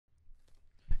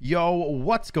Yo,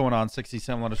 what's going on?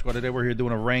 67 Letter Squad. Today we're here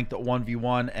doing a ranked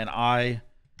 1v1, and I am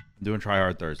doing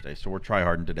TryHard Thursday. So we're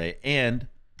tryharding today, and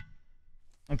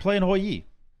I'm playing Hoi Yi.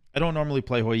 I don't normally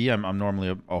play Hoi Yi. I'm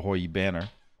normally a Hoi Yi banner.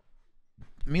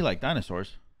 Me like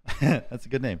dinosaurs. That's a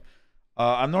good name.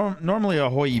 I'm normally a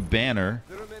Hoi Yi banner,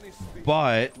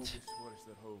 but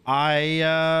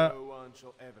I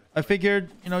figured,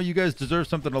 you know, you guys deserve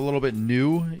something a little bit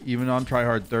new, even on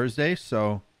TryHard Thursday.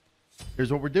 So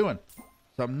here's what we're doing.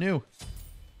 Something new.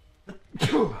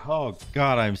 Oh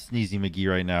God, I'm sneezy McGee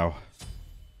right now.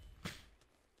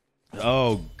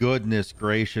 Oh goodness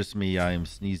gracious me, I am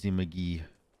sneezy McGee.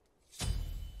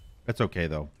 That's okay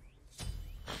though.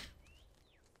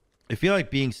 I feel like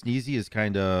being sneezy is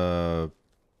kind of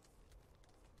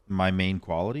my main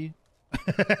quality.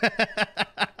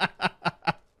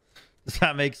 Does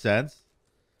that make sense?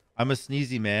 I'm a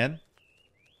sneezy man,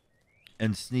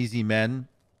 and sneezy men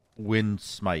win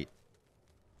Smite.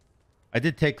 I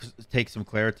did take some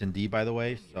Claritin D, by the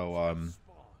way, so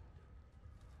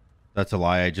that's a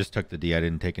lie. I just took the D. I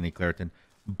didn't take any Claritin,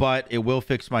 but it will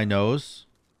fix my nose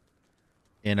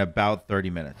in about 30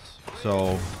 minutes.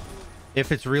 So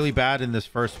if it's really bad in this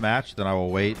first match, then I will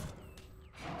wait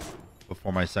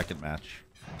before my second match.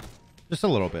 Just a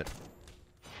little bit.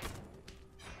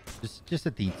 Just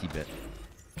a teensy bit.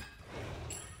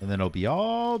 And then it'll be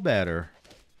all better.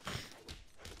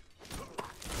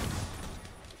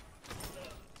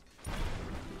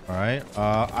 All right.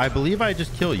 I believe I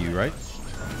just kill you, right?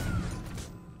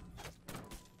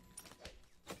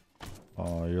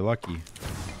 Oh, you're lucky.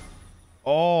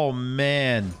 Oh,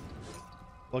 man.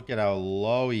 Look at how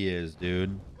low he is,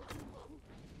 dude.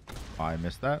 Oh, I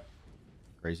missed that.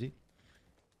 Crazy.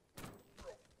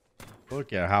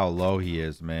 Look at how low he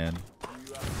is, man.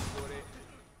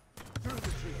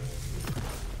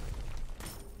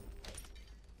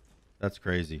 That's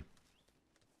crazy.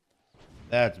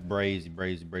 That's brazy.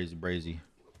 I'm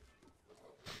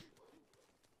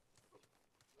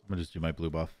gonna just do my blue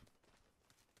buff.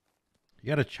 You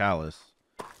got a chalice,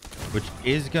 which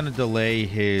is gonna delay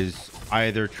his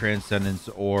either transcendence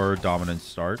or dominance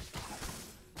start.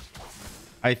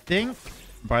 I think,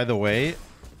 by the way,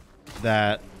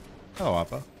 that... Hello,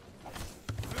 Appa.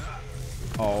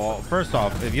 Oh, well, first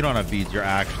off, if you don't have beads, you're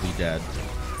actually dead.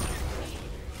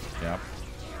 Yeah.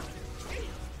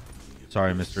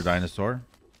 Sorry, Mr. Dinosaur.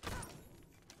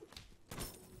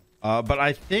 But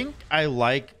I think I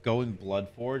like going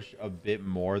Bloodforge a bit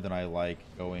more than I like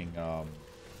going,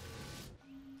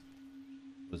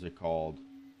 what's it called?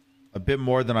 A bit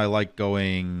more than I like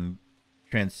going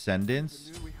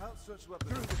Transcendence.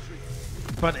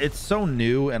 But it's so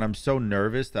new, and I'm so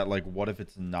nervous that, like, what if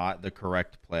it's not the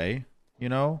correct play? You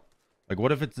know? Like,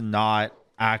 what if it's not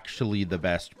actually the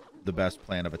best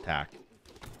plan of attack?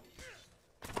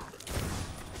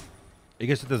 I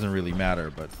guess it doesn't really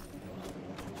matter, but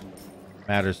it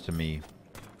matters to me.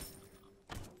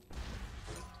 All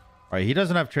right, he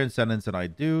doesn't have Transcendence, and I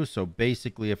do. So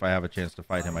basically, if I have a chance to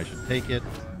fight him, I should take it.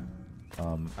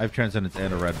 I have Transcendence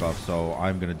and a red buff, so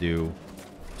I'm going to do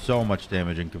so much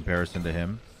damage in comparison to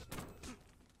him.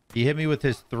 He hit me with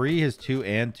his 3, his 2,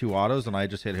 and 2 autos, and I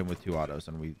just hit him with 2 autos,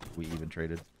 and we even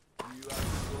traded.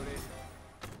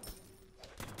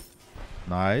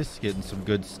 Nice. Getting some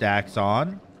good stacks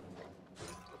on.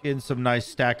 Getting some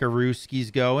nice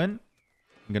stackarooskies going.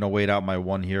 I'm going to wait out my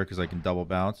 1 here because I can double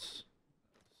bounce.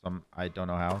 I don't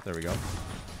know how. There we go.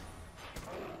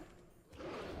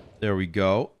 There we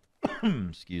go.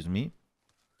 Excuse me.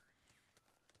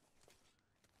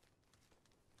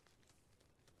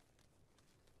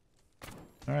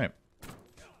 All right.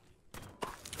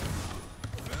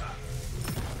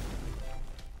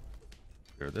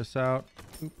 Clear this out.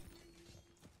 Oop.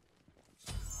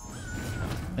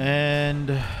 And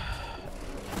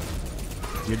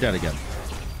you're dead again.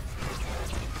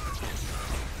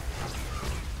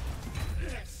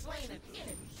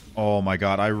 Oh my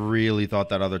God, I really thought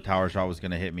that other tower shot was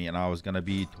going to hit me, and I was going to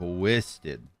be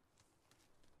twisted.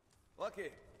 Lucky,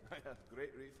 I have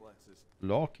great reflexes.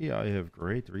 Lucky, I have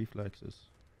great reflexes.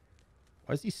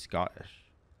 Why is he Scottish?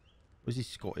 Why is he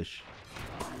Scottish?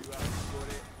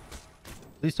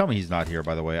 Please tell me he's not here,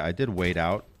 by the way. I did wait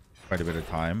out quite a bit of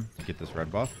time to get this red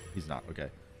buff. He's not. Okay.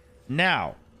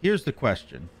 Now, here's the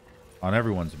question on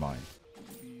everyone's mind.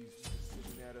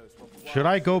 Should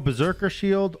I go Berserker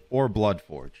Shield or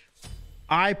Bloodforge?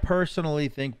 I personally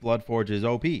think Bloodforge is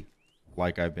OP,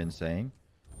 like I've been saying.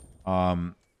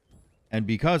 And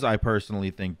because I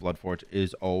personally think Bloodforge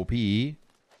is OP,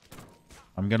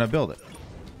 I'm going to build it.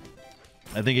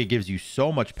 I think it gives you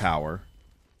so much power,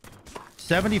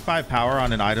 75 power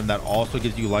on an item that also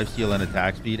gives you lifesteal and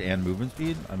attack speed and movement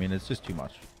speed. I mean, it's just too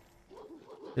much.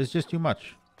 It's just too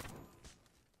much.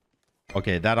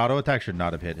 Okay, that auto attack should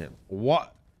not have hit him.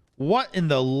 What in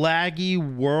the laggy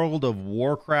World of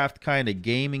Warcraft kind of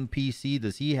gaming PC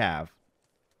does he have?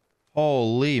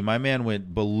 Holy, my man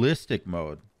went ballistic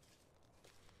mode.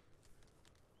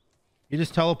 He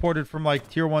just teleported from like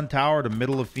tier 1 tower to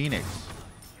middle of Phoenix.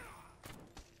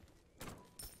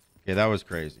 Okay, that was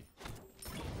crazy.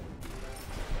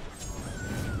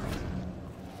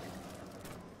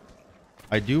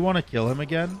 I do want to kill him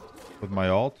again with my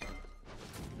ult.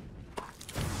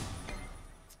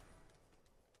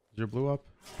 Is your blue up?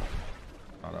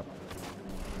 Not up.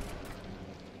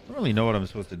 I don't really know what I'm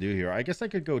supposed to do here. I guess I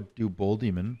could go do Bull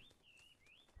Demon.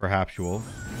 Perhaps you will.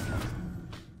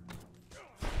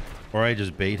 Or I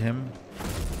just bait him.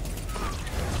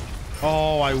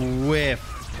 Oh, I whiffed.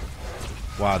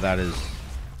 Wow, that is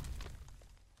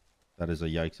a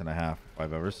yikes and a half if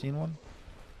I've ever seen one.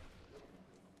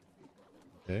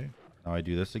 Okay, now I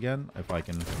do this again if I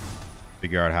can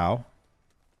figure out how.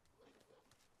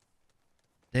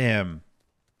 Damn.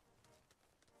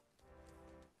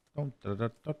 I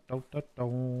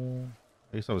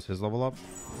guess that was his level up.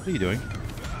 What are you doing?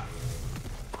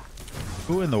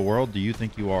 Who in the world do you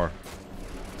think you are?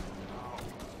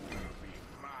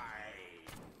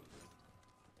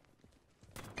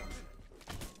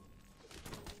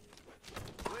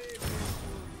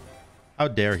 How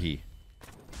dare he?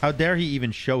 How dare he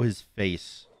even show his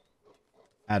face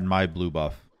at my blue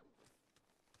buff?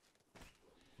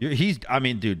 I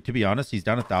mean, dude, to be honest, he's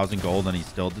down 1,000 gold and he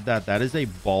still did that. That is a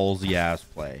ballsy ass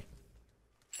play.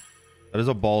 That is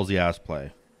a ballsy ass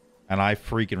play. And I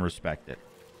freaking respect it.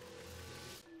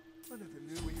 I never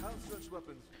knew we had such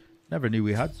weapons. Never knew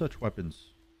we had such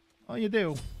weapons. Oh, you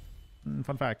do.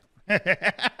 Fun fact.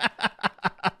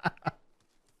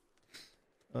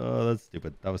 Oh, that's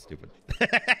stupid. That was stupid.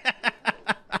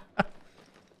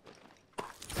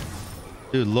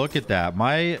 Dude, look at that.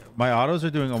 My autos are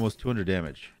doing almost 200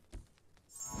 damage.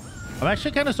 I'm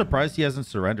actually kind of surprised he hasn't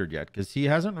surrendered yet, because he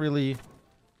hasn't really... I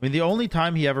mean, the only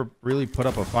time he ever really put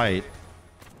up a fight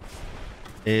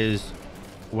is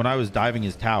when I was diving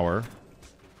his tower.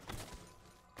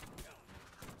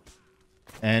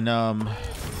 And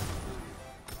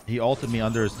he ulted me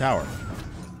under his tower.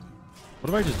 What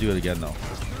if I just do it again, though?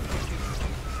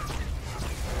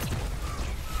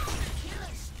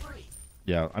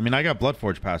 Yeah, I mean, I got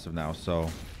Bloodforge passive now, so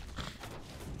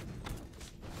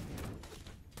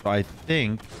I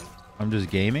think I'm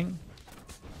just gaming.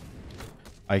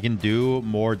 I can do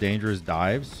more dangerous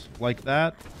dives like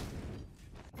that.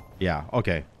 Yeah,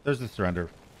 okay. There's the surrender.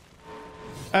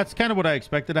 That's kind of what I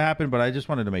expected to happen, but I just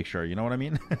wanted to make sure. You know what I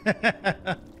mean?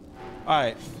 All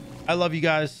right. I love you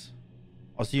guys.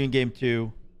 I'll see you in game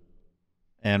 2.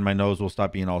 And my nose will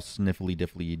stop being all sniffly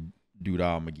diffly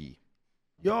doodah McGee.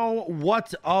 Yo,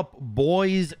 what's up,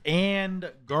 boys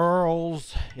and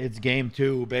girls? It's game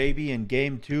 2, baby. And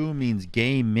game 2 means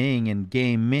gaming. And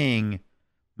gaming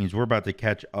means we're about to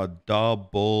catch a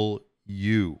double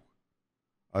U.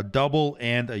 A double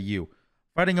and a U.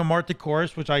 Fighting a Martha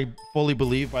Chorus, which I fully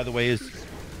believe, by the way, is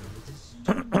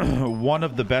one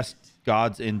of the best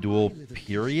gods in Duel,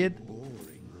 period.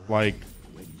 Like,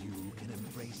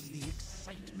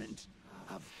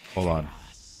 hold on.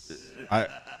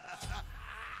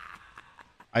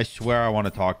 I swear I want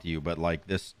to talk to you, but like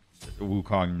this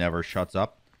Wukong never shuts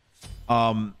up.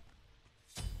 But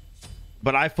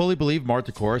I fully believe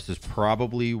Martha Chorus is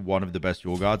probably one of the best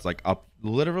Duel gods, like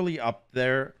literally up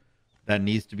there, that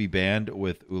needs to be banned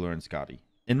with Uller and Scotty.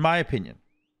 In my opinion.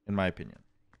 In my opinion.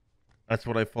 That's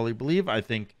what I fully believe. I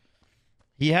think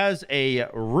he has a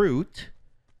root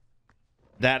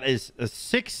that is a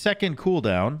 6-second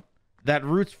cooldown that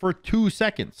roots for 2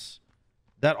 seconds.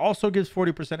 That also gives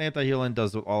 40% anti-heal and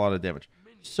does a lot of damage.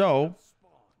 So,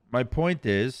 my point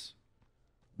is,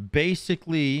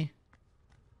 basically,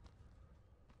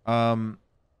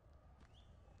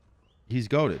 he's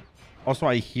goated. Also,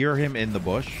 I hear him in the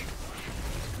bush.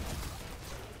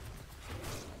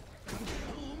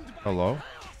 Hello?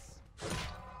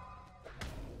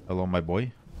 Hello, my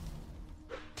boy.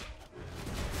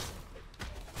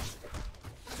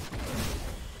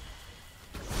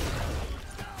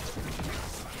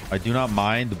 I do not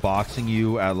mind boxing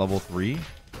you at level 3.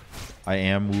 I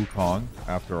am Wukong,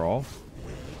 after all.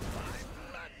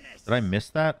 Did I miss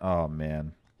that? Oh,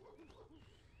 man.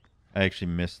 I actually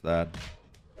missed that.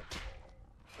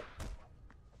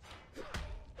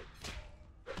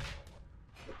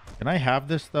 Can I have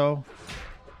this, though?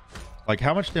 Like,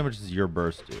 how much damage does your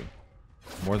burst do?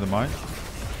 More than mine?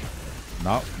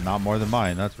 Not more than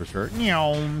mine, that's for sure.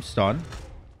 Stun.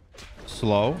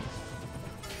 Slow.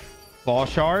 Fall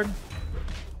shard.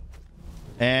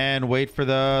 And wait for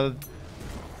the...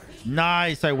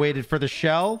 Nice. I waited for the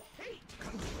shell.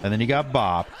 And then he got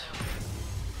bopped.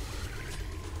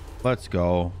 Let's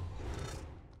go.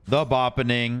 The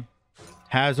boppening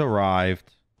has arrived.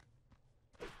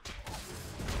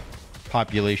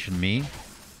 Population me.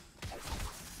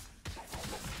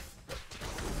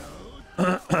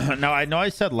 Now, I know I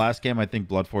said last game I think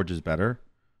Bloodforge is better.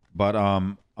 But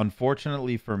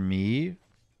unfortunately for me,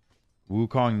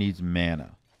 Wukong needs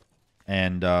mana.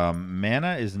 And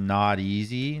mana is not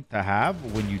easy to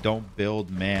have when you don't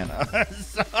build mana.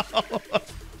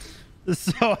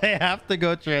 So I have to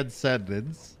go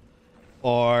Transcendence,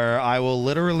 or I will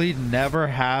literally never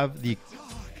have the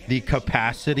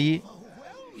capacity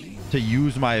to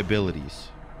use my abilities.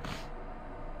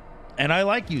 And I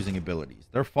like using abilities.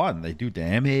 They're fun. They do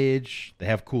damage. They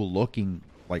have cool looking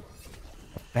like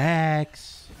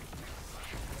effects.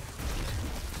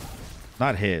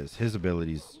 Not his. His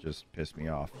abilities just piss me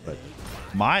off, but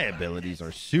my abilities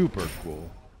are super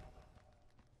cool.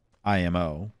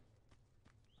 IMO.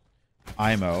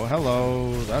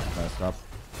 Hello. That's messed up.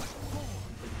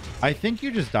 I think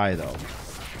you just die, though.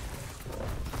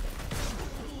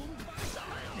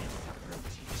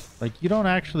 Like, you don't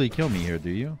actually kill me here, do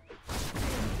you?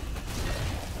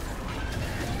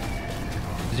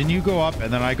 Then you go up,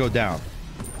 and then I go down.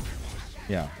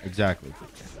 Yeah, exactly.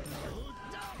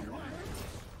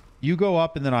 You go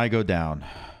up, and then I go down.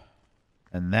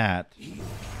 And that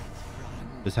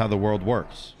is how the world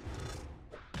works.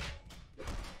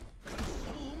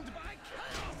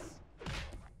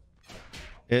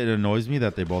 It annoys me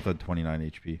that they both had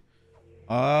 29 HP.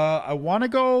 I want to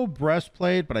go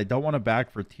breastplate, but I don't want to back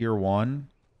for tier 1.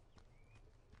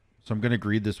 So I'm going to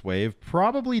greed this wave.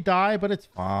 Probably die, but it's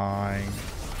fine.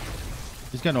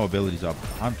 He's got no abilities up.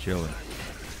 I'm chilling.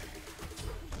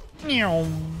 A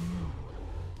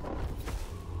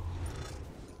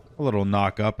little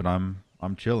knock up, and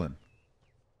I'm chilling.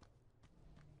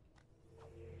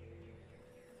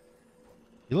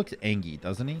 He looks angry,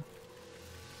 doesn't he?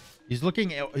 He's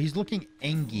looking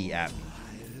angry at me.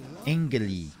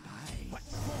 Angry.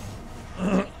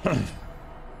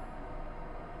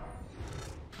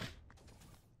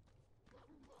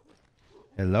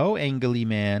 Hello, angry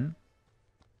man.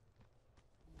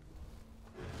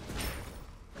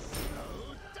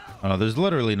 Oh no, there's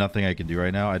literally nothing I can do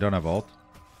right now. I don't have ult.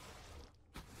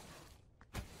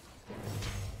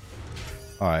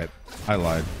 Alright, I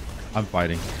lied. I'm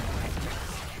fighting.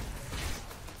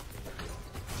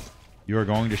 You are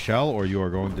going to shell or you are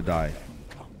going to die.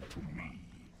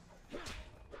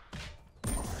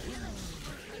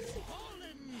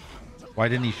 Why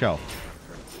didn't he shell?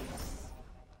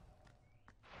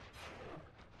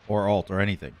 Or ult or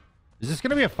anything. Is this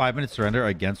going to be a 5-minute surrender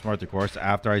against Martha Course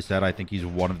after I said I think he's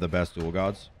one of the best dual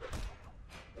gods?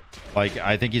 Like,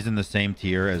 I think he's in the same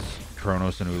tier as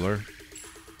Kronos and Uller.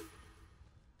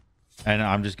 And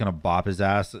I'm just going to bop his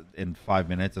ass in 5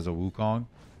 minutes as a Wukong.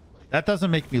 That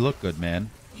doesn't make me look good, man.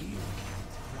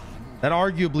 That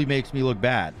arguably makes me look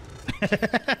bad.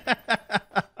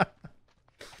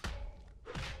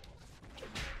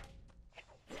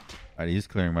 Alright, he's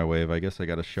clearing my wave. I guess I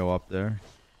got to show up there.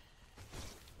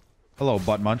 Hello,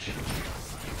 butt munch.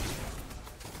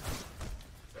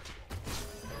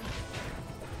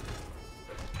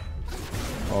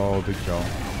 Oh, big show.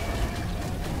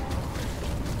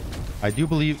 I do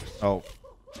believe... Oh.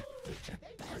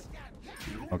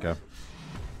 Okay.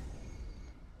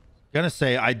 Gonna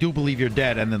say, I do believe you're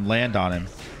dead, and then land on him.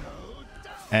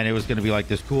 And it was gonna be like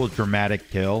this cool dramatic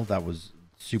kill that was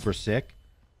super sick.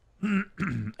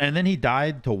 And then he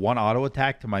died to one auto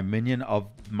attack to my minion of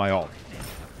my ult.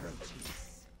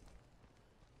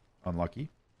 Unlucky.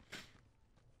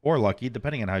 Or lucky,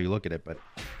 depending on how you look at it, but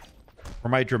for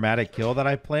my dramatic kill that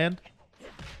I planned,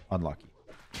 unlucky.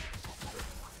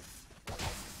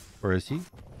 Where is he?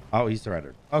 Oh, he's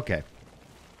surrendered. Okay.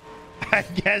 I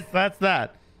guess that's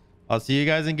that. I'll see you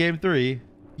guys in game 3.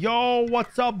 Yo,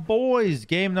 what's up, boys?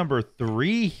 Game number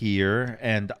 3 here,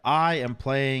 and I am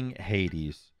playing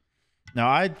Hades. Now,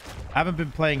 I haven't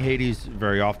been playing Hades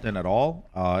very often at all.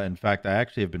 In fact, I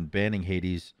actually have been banning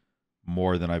Hades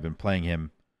more than I've been playing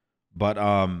him. But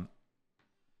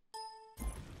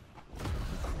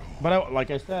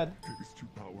like I said, It is too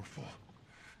powerful.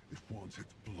 It wants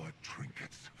its blood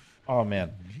trinkets. Oh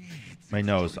man, my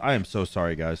nose. I am so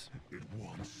sorry, guys. It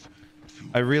wants to...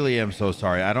 I really am so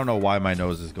sorry. I don't know why my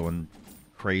nose is going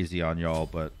crazy on y'all,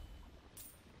 but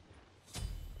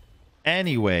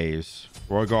anyways,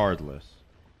 regardless,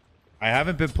 I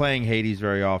haven't been playing Hades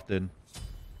very often.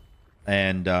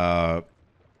 And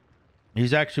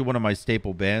he's actually one of my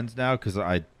staple bans now because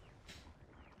I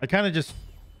kind of just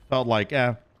felt like,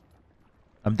 I'm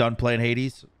done playing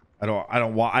Hades. I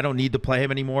don't need to play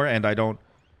him anymore, and I don't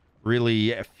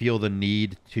really feel the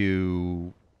need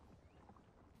to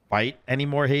fight any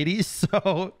more Hades.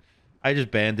 So I just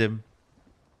banned him.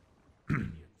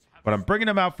 But I'm bringing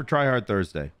him out for TryHard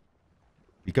Thursday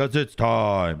because it's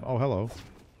time. Oh, hello.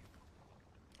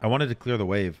 I wanted to clear the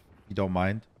wave. If you don't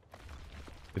mind.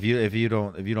 If you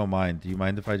don't mind, do you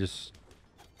mind if I just?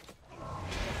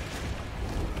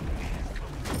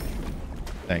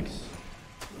 Thanks.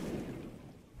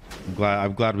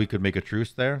 I'm glad we could make a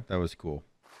truce there. That was cool.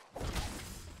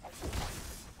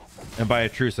 And by a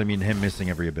truce, I mean him missing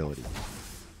every ability.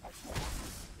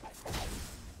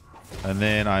 And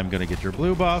then I'm gonna get your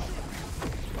blue buff.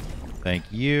 Thank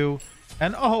you.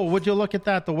 And oh, would you look at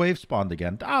that? The wave spawned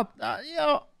again. I'll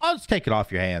just take it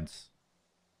off your hands.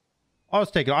 I'll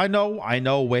just take it. I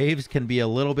know waves can be a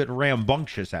little bit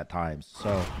rambunctious at times,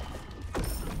 so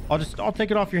I'll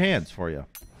take it off your hands for you.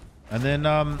 And then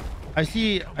I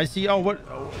see. Oh, what?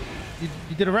 Oh,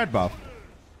 you did a red buff.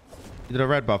 You did a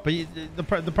red buff, but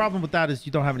the problem with that is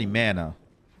you don't have any mana.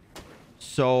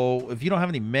 So if you don't have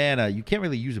any mana, you can't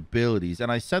really use abilities.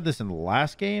 And I said this in the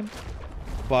last game,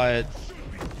 but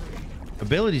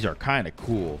abilities are kind of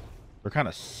cool. They're kind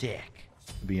of sick,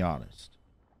 to be honest.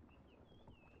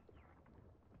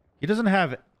 He doesn't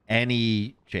have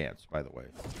any chance, by the way,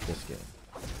 this game.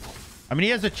 I mean, he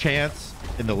has a chance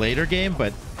in the later game,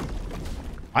 but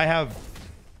I have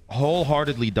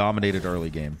wholeheartedly dominated early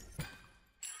game.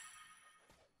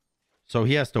 So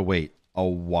he has to wait a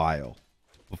while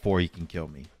before he can kill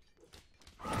me.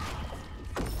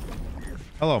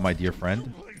 Hello, my dear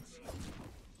friend.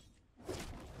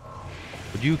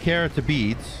 Would you care to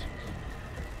beads?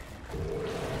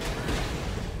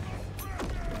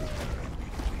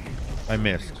 I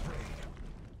missed.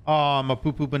 Oh, I'm a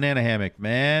poo-poo banana hammock,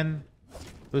 man.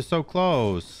 It was so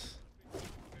close.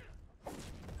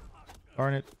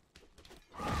 Darn it.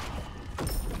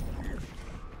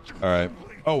 All right.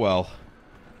 Oh, well.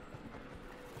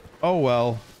 Oh,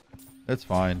 well. That's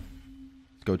fine.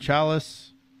 Let's go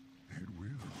Chalice.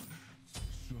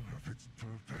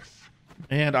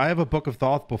 And I have a Book of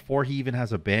Thoth before he even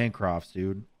has a Bancrofts,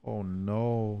 dude. Oh,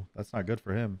 no. That's not good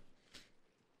for him.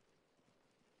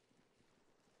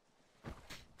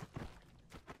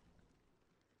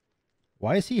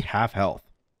 Why is he half health?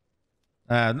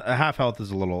 Half health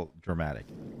is a little dramatic.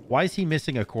 Why is he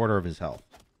missing a quarter of his health?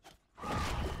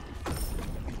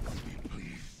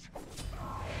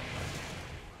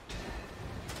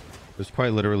 There's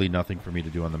quite literally nothing for me to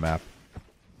do on the map.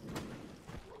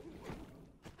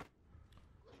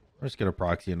 I'm just gonna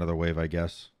proxy another wave, I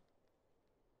guess.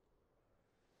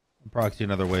 Proxy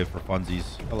another wave for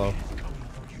funsies. Hello.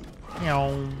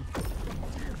 Meow.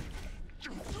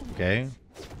 Okay.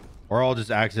 Or I'll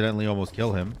just accidentally almost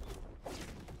kill him.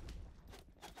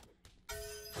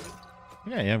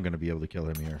 Yeah, I am going to be able to kill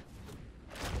him here.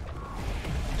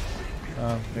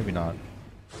 Maybe not.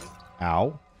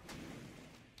 Ow.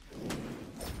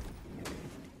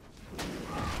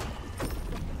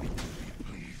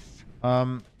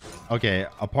 Okay,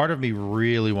 a part of me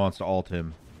really wants to ult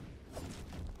him.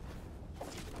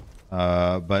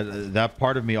 But that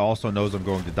part of me also knows I'm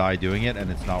going to die doing it, and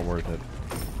it's not worth it.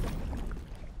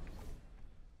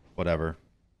 Whatever.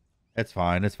 It's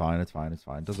fine. It's fine. It's fine. It's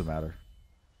fine. Doesn't matter.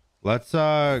 Let's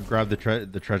grab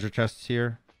the treasure chests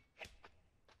here.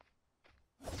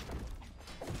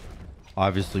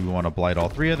 Obviously, we want to blight all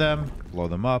three of them, blow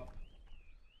them up.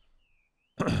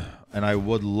 And I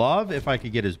would love if I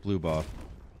could get his blue buff.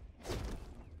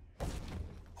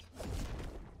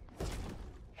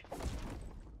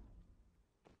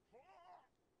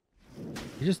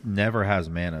 He just never has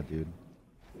mana, dude.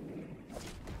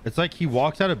 It's like he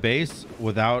walks out of base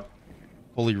without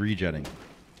fully regenning,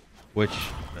 which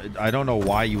I don't know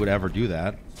why you would ever do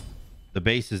that. The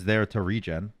base is there to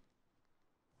regen.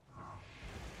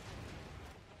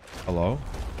 Hello?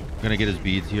 I'm gonna get his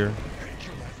beads here.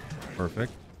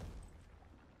 Perfect.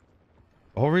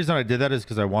 The whole reason I did that is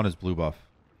because I want his blue buff.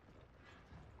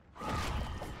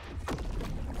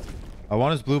 I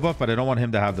want his blue buff, but I don't want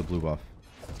him to have the blue buff.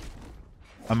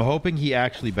 I'm hoping he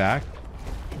actually backed.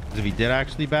 Because if he did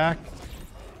actually back,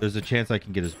 there's a chance I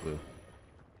can get his blue.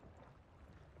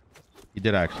 He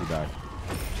did actually back.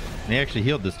 And he actually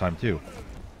healed this time too.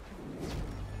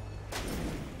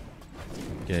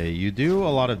 Okay, you do a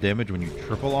lot of damage when you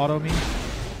triple auto me.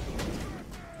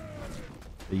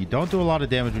 But you don't do a lot of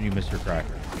damage when you miss your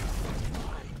cracker.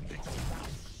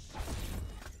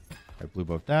 I blue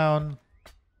buff down.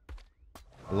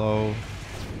 Hello.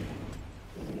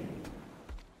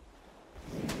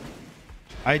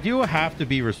 I do have to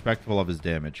be respectful of his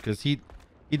damage because he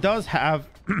does have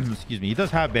excuse me, he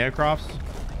does have Bancrofts,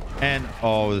 and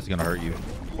oh, this is gonna hurt you.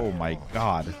 Oh my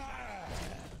god.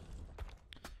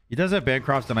 He does have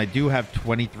Bancrofts, and I do have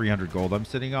 2,300 gold I'm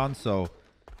sitting on, so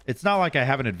it's not like I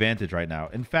have an advantage right now.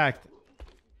 In fact,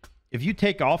 if you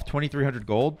take off 2,300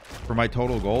 gold for my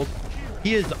total gold,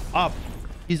 he is up.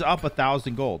 He's up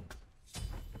 1,000 gold.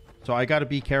 So I got to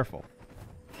be careful.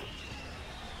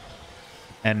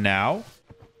 And now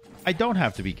I don't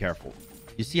have to be careful.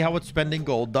 You see how what spending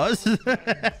gold does?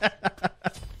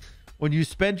 When you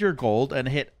spend your gold and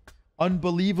hit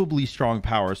unbelievably strong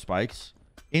power spikes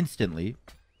instantly,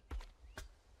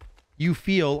 you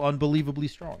feel unbelievably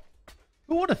strong.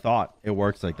 Who would have thought it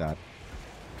works like that?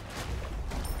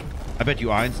 I bet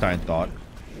you Einstein thought.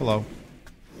 Hello.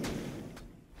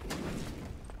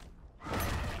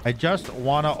 I just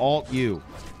want to ult you.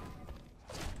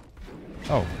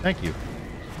 Oh, thank you.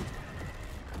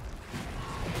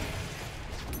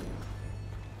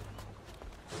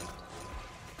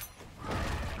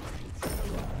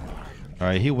 All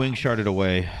right, he wing sharded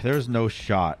away. There's no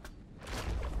shot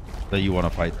that you want to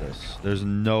fight this. There's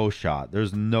no shot.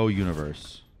 There's no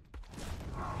universe.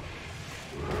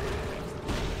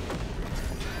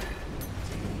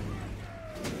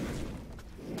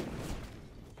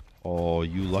 Oh,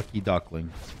 you lucky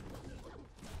duckling.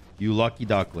 You lucky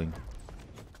duckling.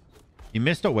 You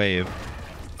missed a wave,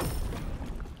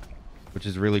 which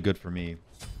is really good for me.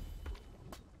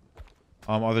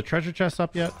 Are the treasure chests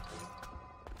up yet?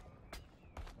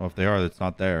 Well, if they are, that's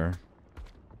not there.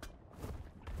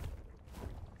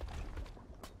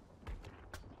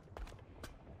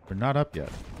 They're not up yet.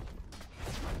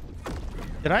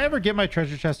 Did I ever get my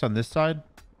treasure chest on this side?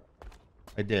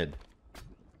 I did.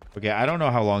 Okay, I don't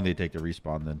know how long they take to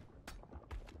respawn then.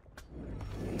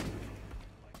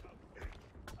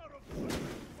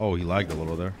 Oh, he lagged a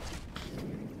little there.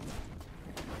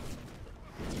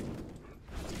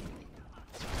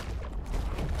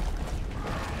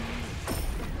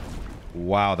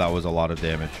 Wow, that was a lot of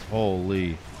damage.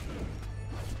 Holy.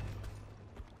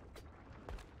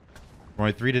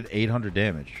 My 3 did 800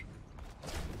 damage.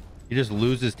 He just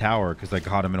loses tower because I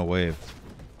caught him in a wave.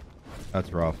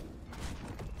 That's rough.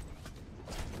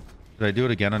 Did I do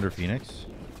it again under Phoenix?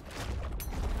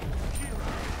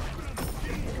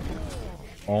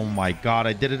 Oh my god,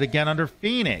 I did it again under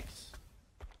Phoenix.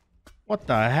 What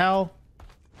the hell?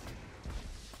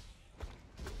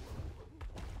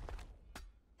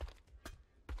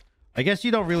 I guess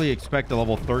you don't really expect a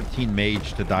level 13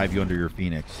 mage to dive you under your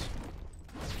Phoenix.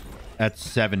 That's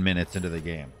 7 minutes into the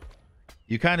game.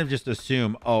 You kind of just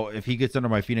assume, oh, if he gets under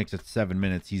my Phoenix at 7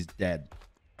 minutes, he's dead.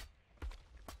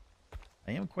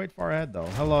 I am quite far ahead, though.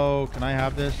 Hello, can I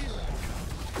have this?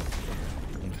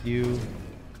 Thank you.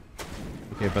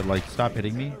 Okay, but, like, stop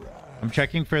hitting me. I'm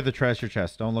checking for the treasure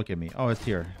chest. Don't look at me. Oh, it's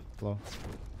here. Hello.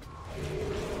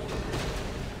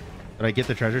 Did I get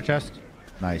the treasure chest?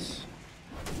 Nice.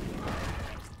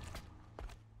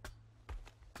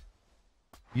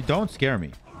 You don't scare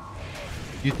me.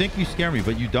 You think you scare me,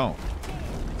 but you don't.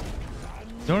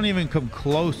 You don't even come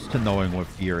close to knowing what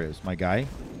fear is, my guy.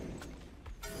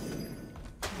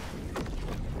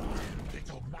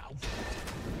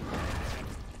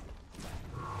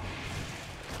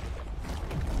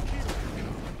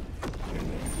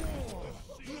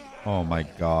 Oh my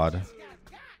god.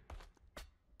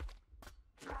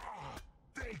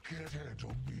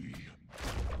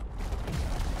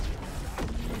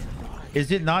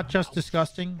 Is it not just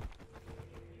disgusting?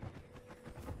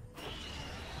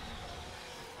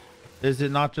 Is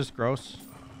it not just gross?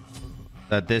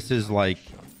 That this is like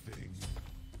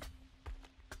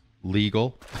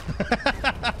legal?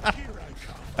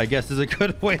 I guess is a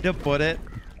good way to put it.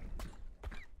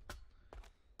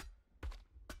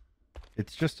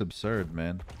 It's just absurd,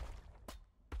 man.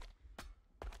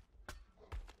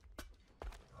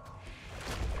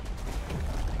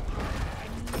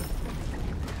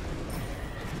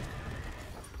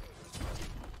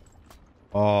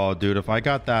 Oh, dude, if I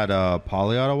got that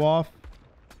poly auto off,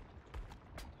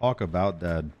 talk about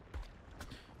dead.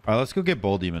 All right, let's go get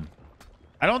Bull Demon.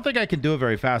 I don't think I can do it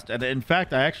very fast. And in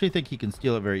fact, I actually think he can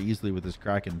steal it very easily with his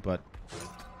Kraken, but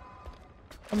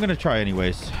I'm going to try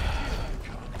anyways.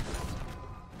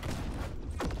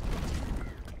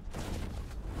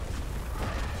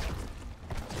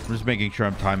 I'm just making sure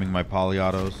I'm timing my poly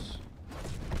autos.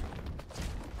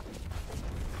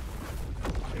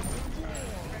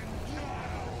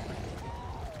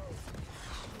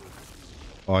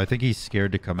 Oh, I think he's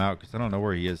scared to come out because I don't know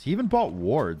where he is. He even bought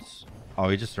wards. Oh,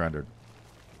 he just surrendered.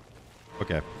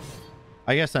 Okay.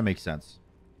 I guess that makes sense.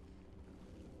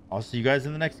 I'll see you guys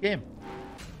in the next game.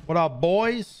 What up,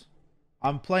 boys?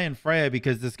 I'm playing Freya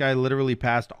because this guy literally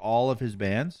passed all of his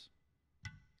bans.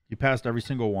 He passed every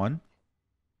single one.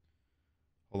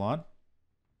 Hold on.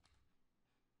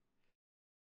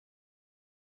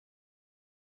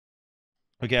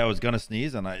 Okay, I was gonna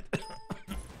sneeze and I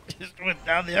just went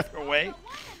down the other way.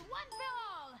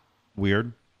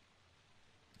 Weird.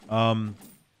 Yeah,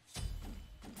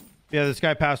 this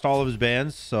guy passed all of his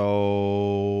bans,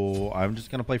 so I'm just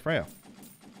gonna play Freya.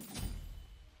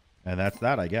 And that's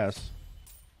that, I guess.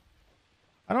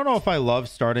 I don't know if I love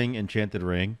starting Enchanted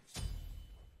Ring.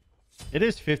 It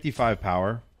is 55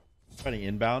 power. Funny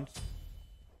inbound.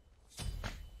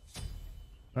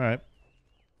 All right.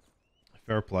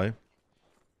 Fair play.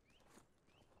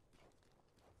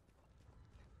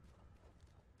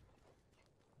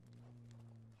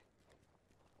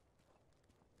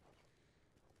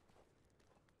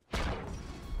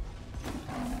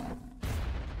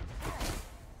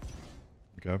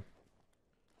 Okay.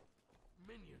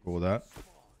 Cool with that.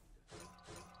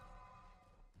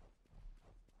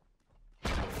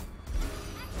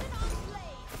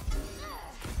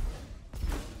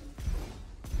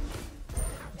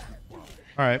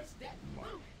 All right.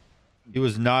 He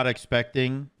was not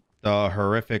expecting the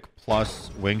horrific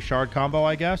plus wing shard combo,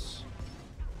 I guess,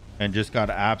 and just got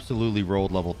absolutely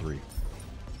rolled level 3.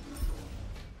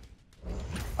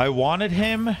 I wanted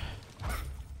him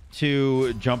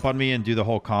to jump on me and do the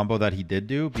whole combo that he did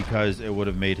do because it would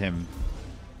have made him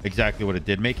exactly what it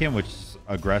did make him, which is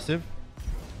aggressive.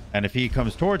 And if he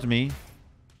comes towards me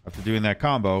after doing that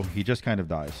combo, he just kind of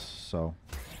dies. So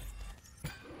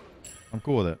I'm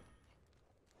cool with it.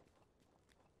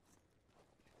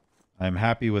 I'm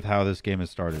happy with how this game has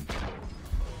started.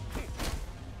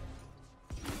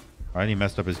 All right, he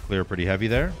messed up his clear pretty heavy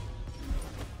there.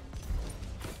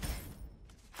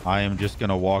 I am just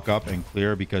going to walk up and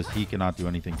clear because he cannot do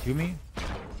anything to me.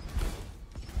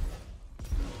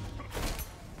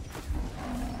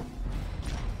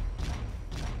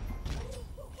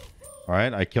 All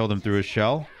right, I killed him through his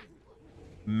shell.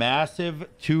 Massive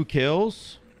 2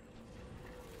 kills.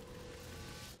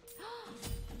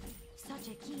 Such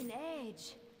a keen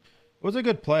edge. It was a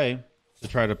good play to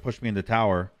try to push me into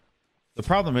tower. The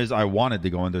problem is I wanted to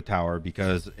go into tower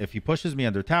because if he pushes me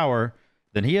under tower,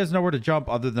 then he has nowhere to jump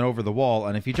other than over the wall.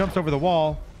 And if he jumps over the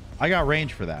wall, I got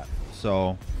range for that.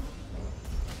 So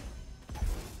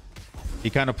he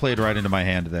kind of played right into my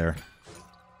hand there.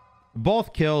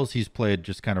 Both kills he's played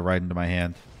just kind of right into my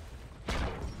hand.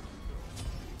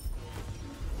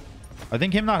 I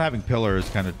think him not having pillar is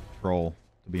kind of troll,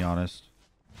 to be honest.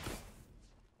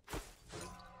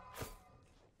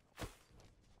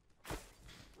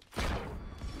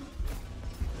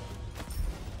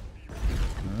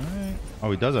 Oh,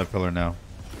 he does have pillar now.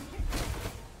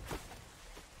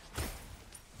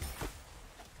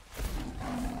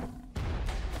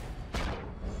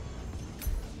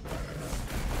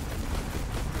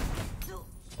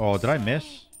 Oh, did I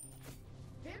miss?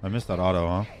 I missed that auto,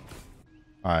 huh?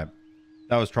 Alright.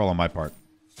 That was troll on my part.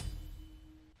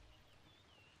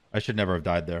 I should never have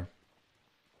died there.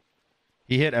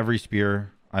 He hit every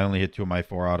spear. I only hit 2 of my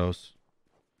 4 autos.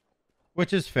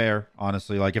 Which is fair,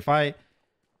 honestly. Like, if I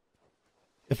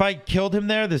killed him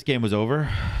there, this game was over.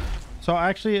 So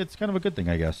actually, it's kind of a good thing,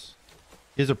 I guess.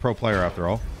 He's a pro player after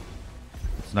all.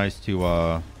 It's nice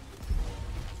to,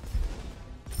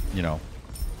 you know,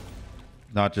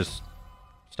 not just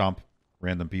stomp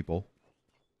random people.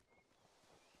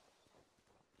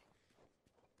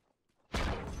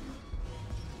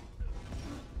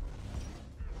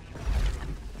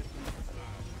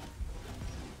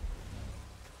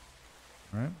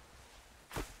 All right.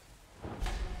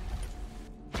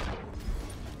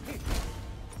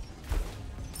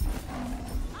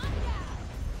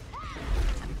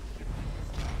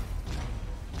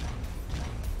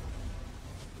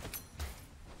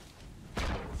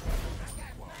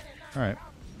 All right.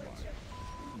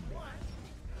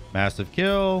 Massive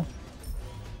kill.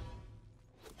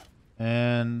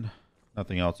 And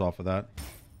nothing else off of that.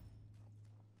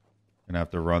 Gonna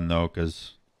have to run though,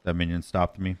 because that minion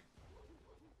stopped me.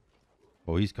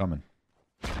 Oh, he's coming.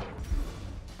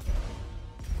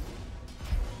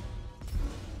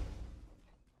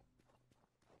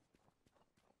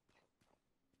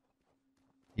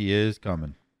 He is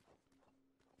coming.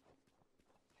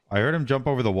 I heard him jump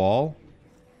over the wall.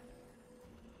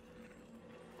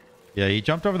 Yeah, he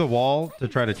jumped over the wall to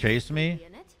try to chase me.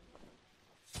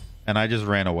 And I just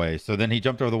ran away. So then he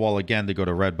jumped over the wall again to go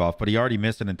to red buff. But he already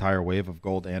missed an entire wave of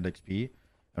gold and XP.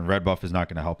 And red buff is not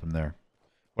going to help him there.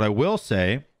 What I will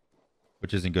say,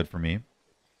 which isn't good for me,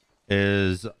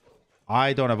 is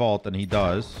I don't have ult and he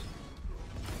does.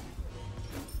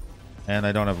 And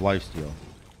I don't have lifesteal.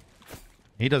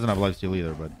 He doesn't have lifesteal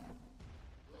either, but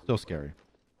still scary.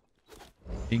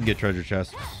 He can get treasure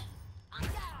chests.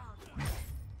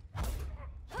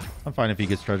 I'm fine if he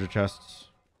gets treasure chests.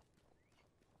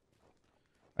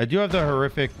 I do have the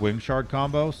horrific wing shard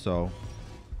combo, so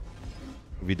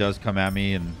if he does come at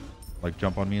me and like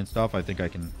jump on me and stuff, I think I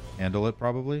can handle it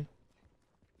probably.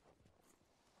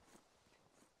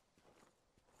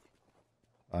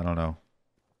 I don't know.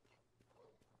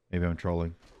 Maybe I'm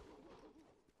trolling.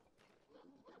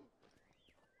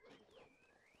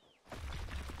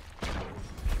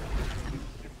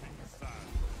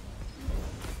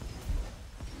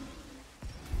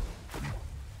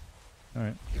 All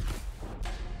right.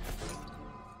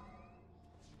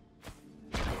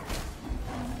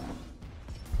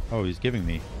 Oh, he's giving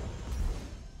me.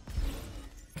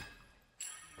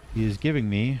 He is giving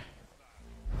me.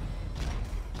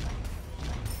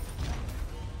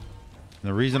 And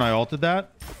the reason I ulted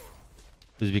that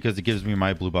is because it gives me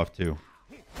my blue buff too.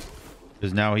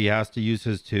 Because now he has to use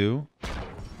his 2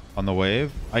 on the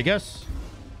wave. I guess.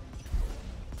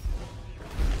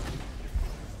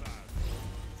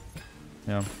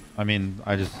 Yeah. I mean,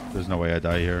 there's no way I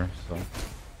die here, so it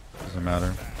doesn't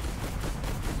matter.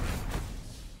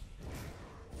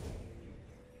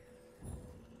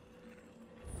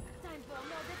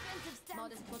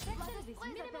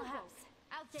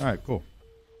 All right, cool.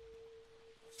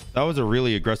 That was a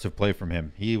really aggressive play from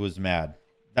him. He was mad.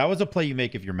 That was a play you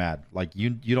make if you're mad. Like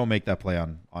you don't make that play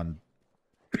on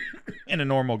in a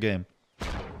normal game.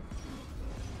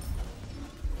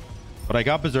 But I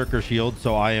got Berserker Shield,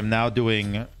 so I am now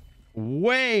doing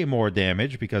way more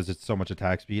damage because it's so much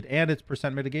attack speed and it's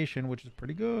percent mitigation, which is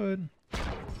pretty good.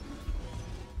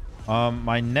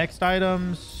 My next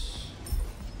items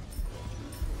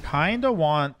kind of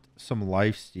want some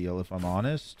lifesteal, if I'm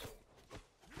honest.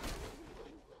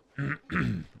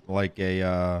 Like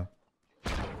a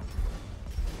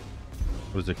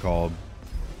what is it called?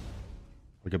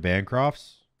 Like a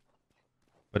Bancroft's,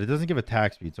 but it doesn't give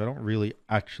attack speed, so I don't really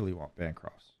actually want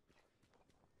Bancroft's.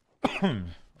 Oh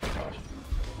gosh.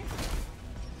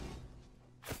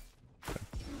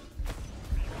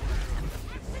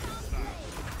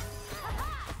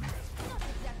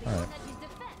 All right.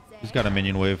 He's got a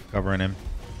minion wave covering him.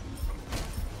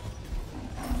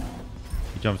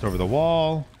 He jumps over the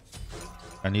wall,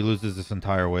 and he loses this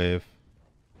entire wave.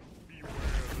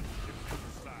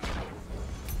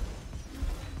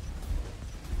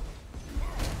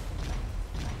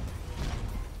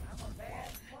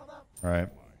 All right.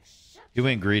 He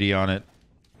went greedy on it.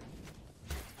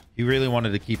 He really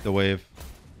wanted to keep the wave.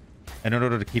 And in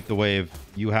order to keep the wave,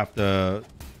 you have to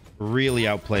really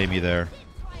outplay me there.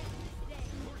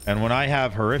 And when I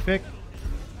have Horrific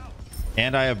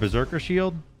and I have Berserker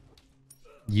Shield,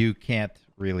 you can't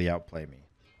really outplay me.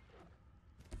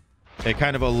 It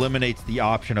kind of eliminates the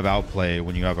option of outplay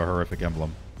when you have a Horrific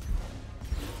emblem.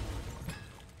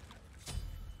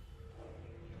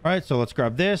 All right, so let's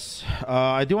grab this.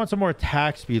 I do want some more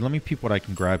attack speed. Let me peep what I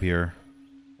can grab here.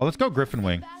 Oh, let's go Griffin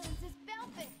Wing.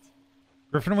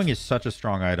 Griffin Wing is such a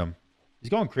strong item. He's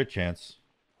going crit chance,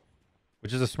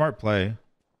 which is a smart play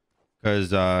because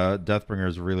Deathbringer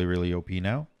is really, really OP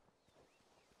now.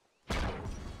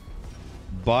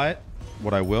 But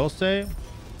what I will say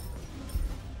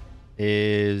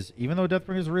is, even though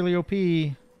Deathbringer is really OP,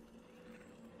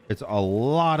 it's a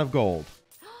lot of gold.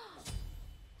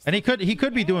 And he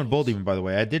could be doing Bull Demon, by the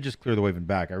way. I did just clear the wave and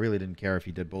back. I really didn't care if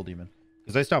he did Bull Demon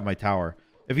because I still have my tower.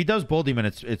 If he does Bull Demon,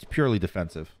 it's purely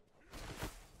defensive,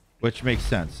 which makes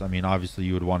sense. I mean, obviously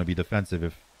you would want to be defensive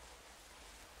if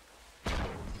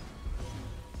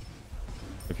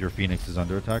your Phoenix is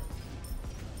under attack.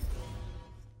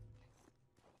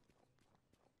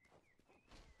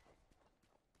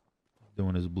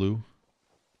 Doing his blue.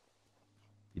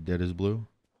 He did his blue.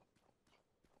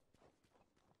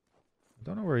 I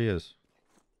don't know where he is.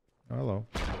 Oh, hello.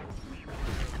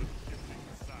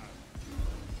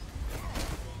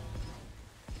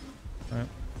 All right.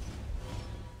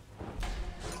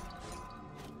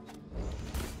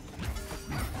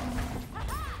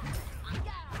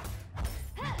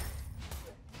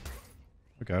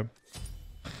 Okay.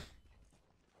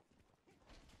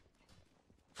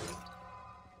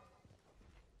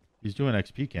 He's doing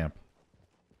XP camp.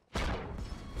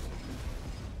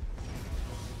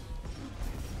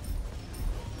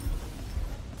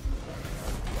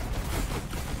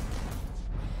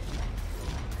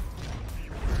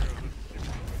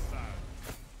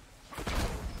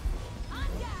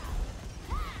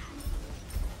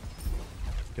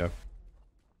 Okay.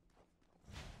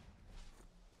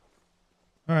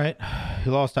 All right. He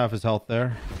lost half his health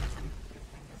there.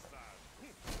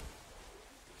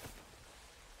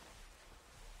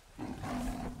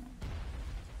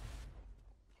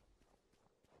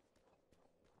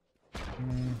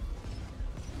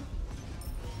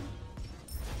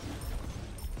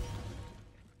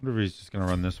 wonder if he's just gonna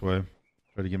run this way.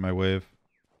 Try to get my wave.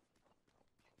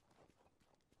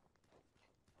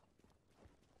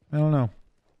 I don't know.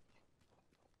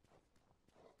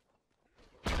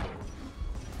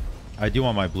 I do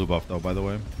want my blue buff though, by the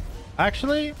way.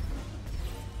 Actually,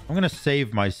 I'm gonna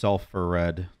save myself for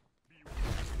red.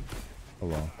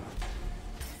 Hello.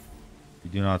 You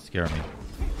do not scare me.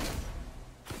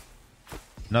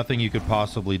 Nothing you could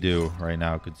possibly do right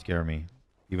now could scare me,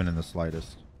 even in the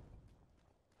slightest.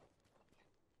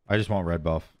 I just want red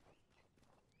buff.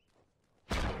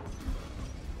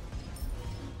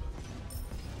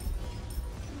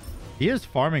 He is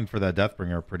farming for that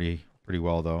Deathbringer pretty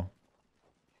well though.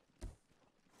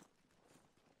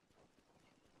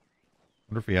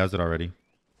 Wonder if he has it already.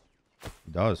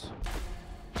 He does.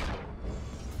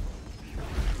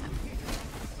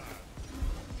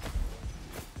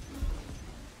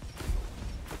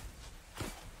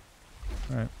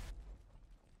 All right.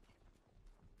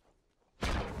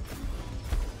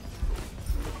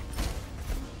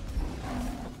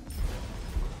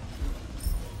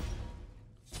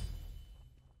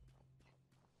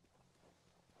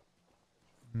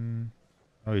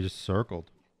 Oh, he just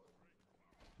circled.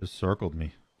 Just circled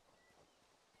me.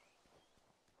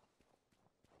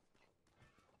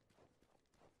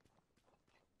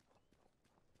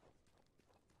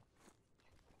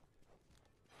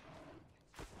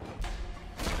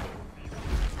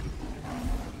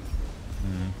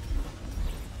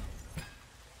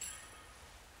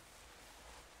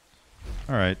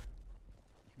 All right.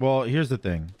 Well, here's the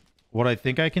thing. What I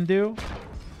think I can do,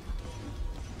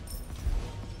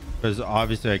 because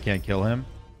obviously I can't kill him.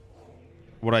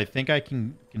 What I think I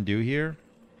can do here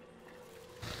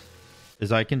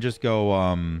is I can just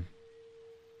go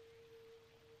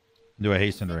do a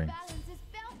hastened ring.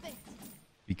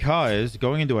 Because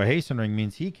going into a hastened ring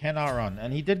means he cannot run.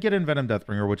 And he did get Envenom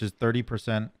Deathbringer, which is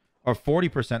 30% or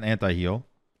 40% anti-heal.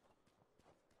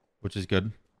 Which is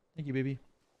good. Thank you, baby.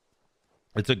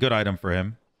 It's a good item for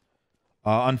him.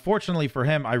 Unfortunately for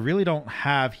him, I really don't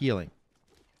have healing.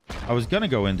 I was going to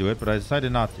go into it, but I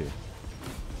decided not to.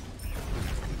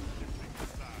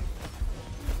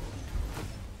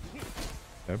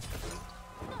 Okay.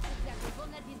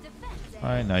 All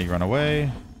right, now you run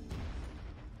away.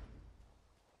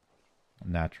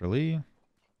 Naturally.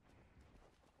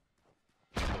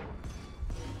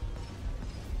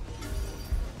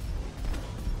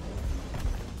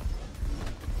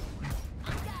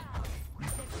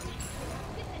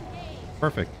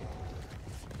 Perfect.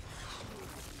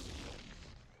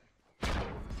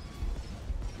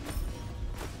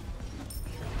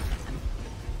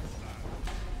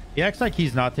 He acts like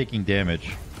he's not taking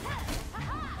damage.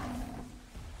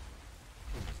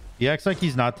 He acts like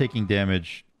he's not taking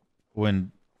damage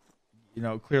when, you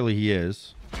know, clearly he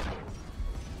is.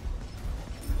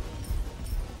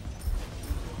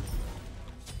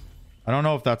 I don't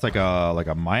know if that's like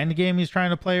a mind game he's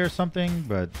trying to play or something,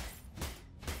 but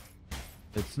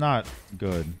it's not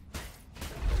good.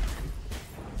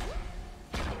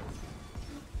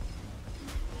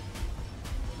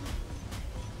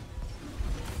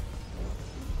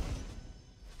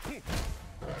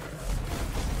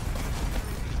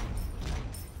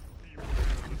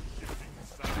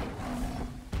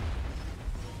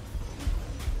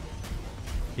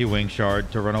 He wing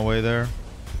shard to run away there.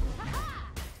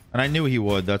 And I knew he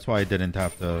would. That's why I didn't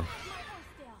have to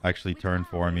actually turn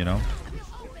for him, you know?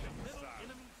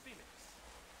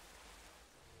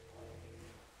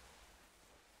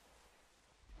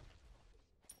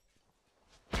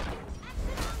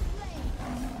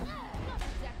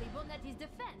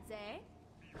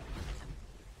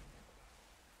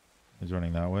 He's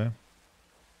running that way.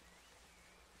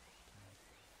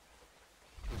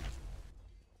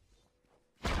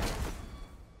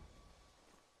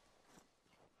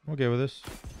 I'm okay with this.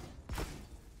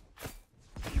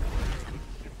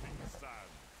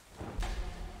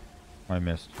 I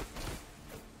missed.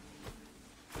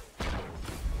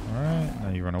 Alright, now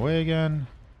you run away again.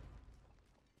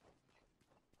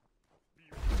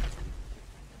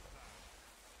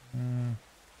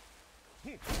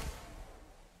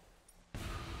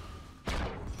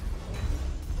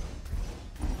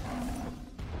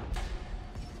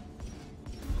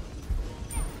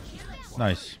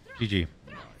 Nice. GG.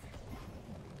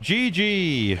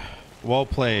 GG. Well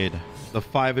played. The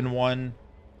 5-1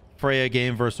 Freya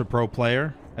game versus a pro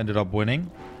player ended up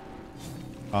winning.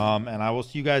 And I will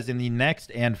see you guys in the next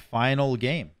and final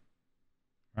game.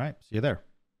 All right. See you there.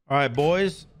 All right,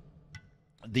 boys.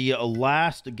 The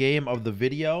last game of the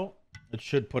video. It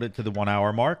should put it to the 1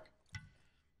 hour mark.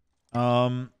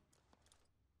 And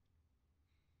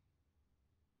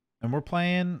we're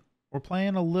playing We're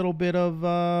playing a little bit of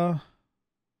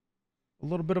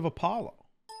Apollo.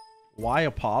 Why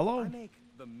Apollo? I make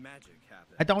the magic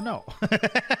happen. I don't know.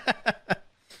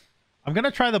 I'm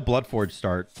gonna try the Bloodforge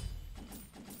start.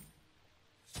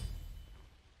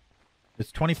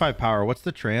 It's 25 power. What's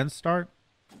the trans start?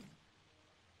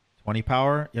 20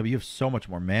 power? Yeah, but you have so much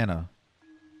more mana.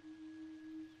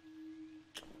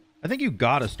 I think you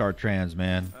gotta start trans,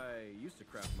 man. I used to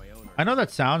craft my own. I know that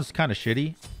sounds kind of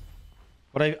shitty,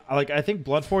 but I think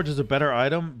Bloodforge is a better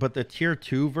item, but the tier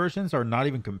 2 versions are not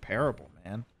even comparable,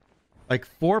 man. Like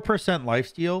 4%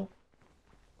 lifesteal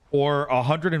or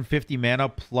 150 mana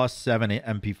plus 7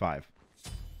 MP5.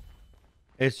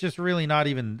 It's just really not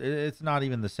even, it's not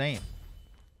even the same.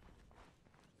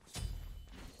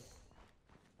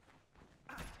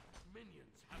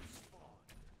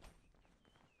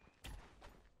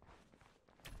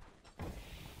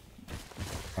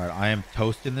 All right, I am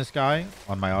toasting this guy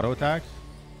on my auto attacks.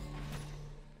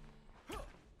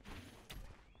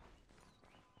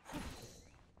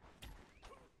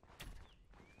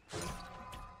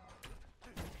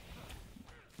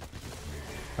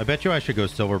 I bet you I should go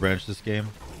Silver Branch this game.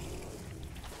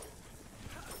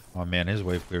 Oh man, his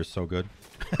wave clear is so good.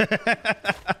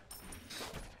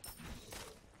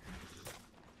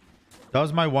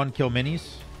 Does my 1 kill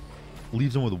minis?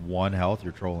 Leaves him with 1 health.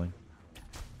 You're trolling.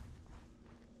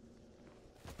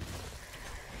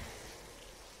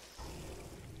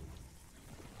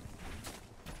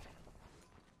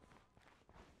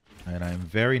 And I'm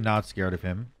very not scared of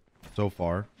him so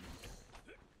far.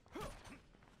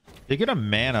 They get a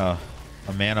mana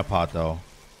pot though.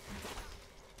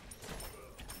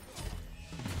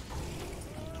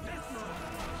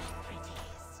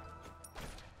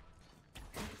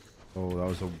 Oh, that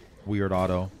was a weird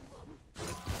auto.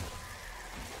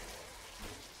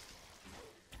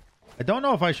 I don't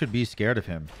know if I should be scared of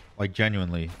him, like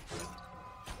genuinely.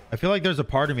 I feel like there's a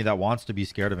part of me that wants to be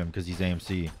scared of him because he's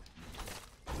AMC.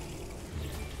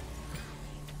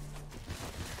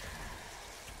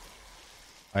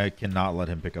 I cannot let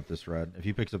him pick up this red. If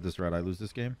he picks up this red, I lose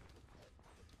this game.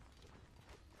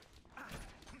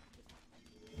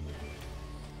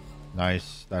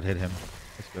 Nice. That hit him.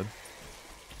 That's good.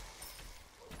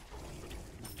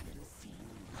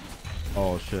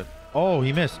 Oh, shit. Oh,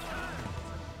 he missed.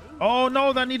 Oh,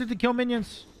 no. That needed to kill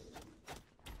minions.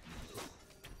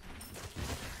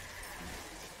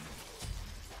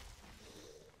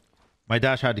 My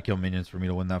dash had to kill minions for me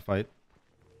to win that fight.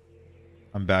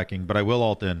 I'm backing, but I will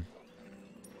ult in.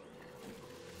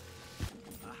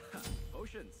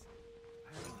 Potions.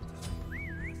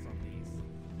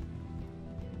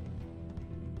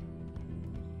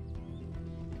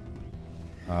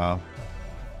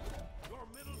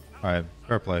 Alright,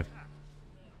 fair play.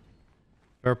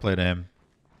 Fair play to him.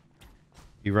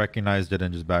 He recognized it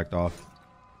and just backed off.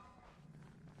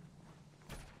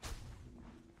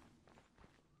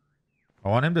 I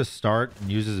want him to start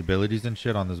and use his abilities and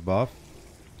shit on this buff.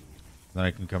 Then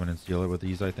I can come in and steal it with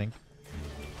ease, I think.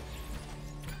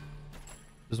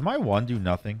 Does my 1 do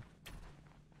nothing?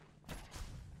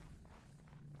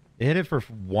 It hit it for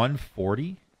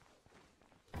 140?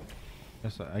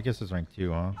 I guess it's rank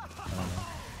 2, huh? I don't know.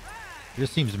 It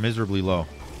just seems miserably low.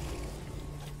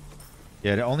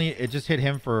 Yeah, it just hit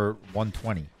him for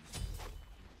 120.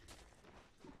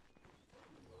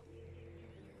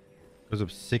 Goes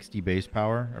up 60 base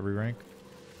power every rank.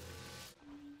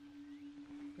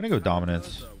 I'm gonna go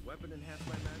Dominance.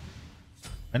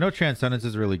 I know Transcendence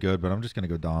is really good, but I'm just gonna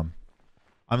go Dom.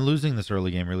 I'm losing this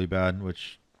early game really bad,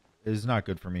 which is not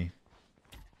good for me.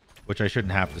 Which I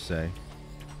shouldn't have to say.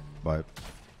 But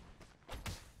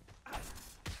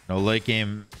no, late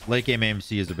game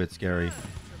AMC is a bit scary.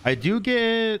 I do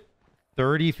get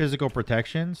 30 physical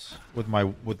protections with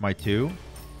my 2.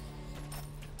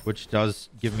 Which does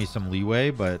give me some leeway,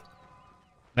 but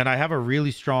then I have a really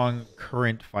strong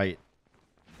current fight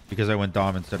because I went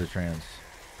Dom instead of Trans.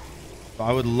 So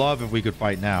I would love if we could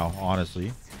fight now,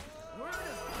 honestly.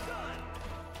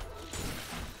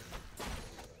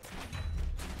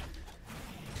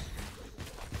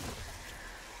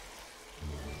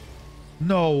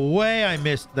 No way I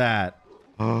missed that.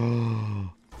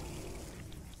 Oh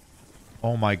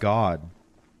my god.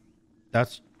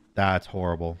 That's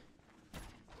horrible.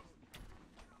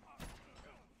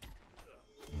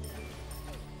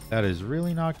 That is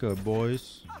really not good,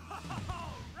 boys.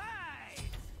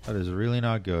 That is really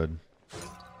not good.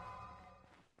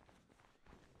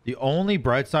 The only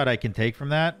bright side I can take from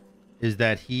that is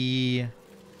that he...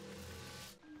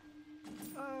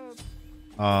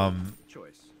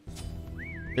 Choice.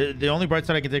 The only bright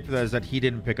side I can take from that is that he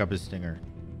didn't pick up his stinger.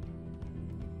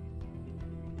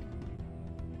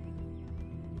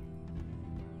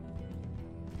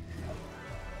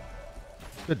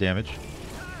 Good damage.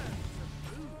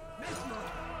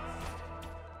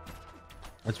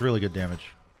 That's really good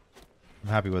damage. I'm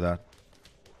happy with that.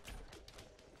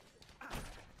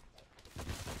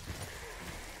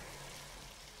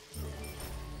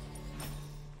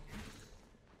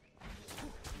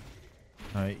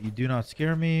 Alright, you do not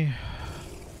scare me.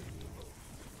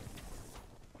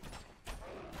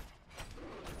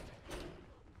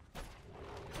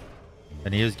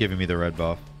 And he is giving me the red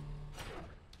buff.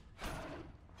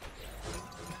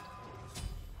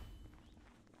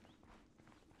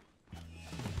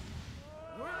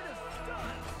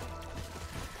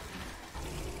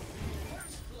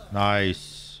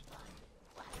 Nice.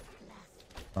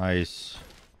 Nice.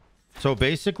 So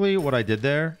basically what I did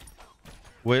there,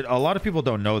 a lot of people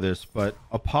don't know this, but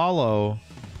Apollo,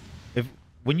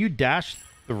 when you dash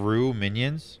through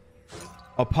minions,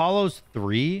 Apollo's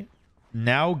 3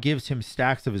 now gives him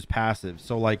stacks of his passive.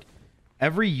 So like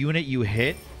every unit you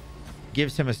hit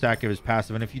gives him a stack of his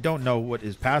passive. And if you don't know what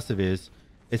his passive is,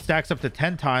 it stacks up to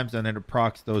 10 times and then it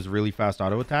procs those really fast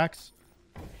auto attacks.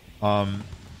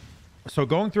 So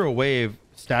going through a wave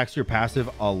stacks your passive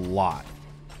a lot.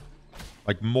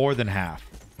 Like more than half.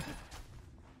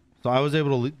 So I was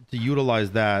able to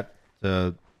utilize that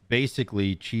to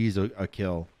basically cheese a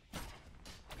kill.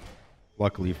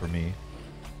 Luckily for me.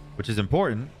 Which is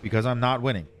important because I'm not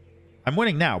winning. I'm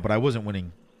winning now, but I wasn't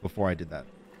winning before I did that.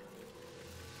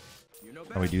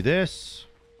 Now we do this.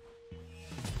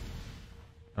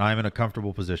 And I'm in a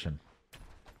comfortable position.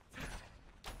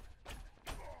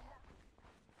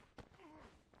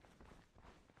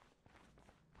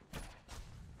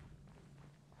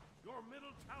 Your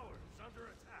middle tower is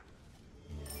under attack.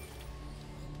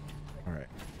 All right.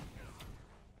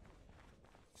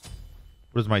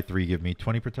 What does my 3 give me?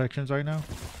 20 protections right now?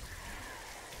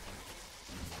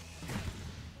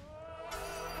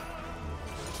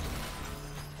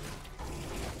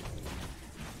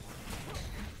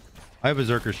 I have a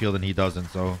Berserker shield and he doesn't,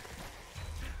 so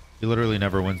he literally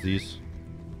never wins these.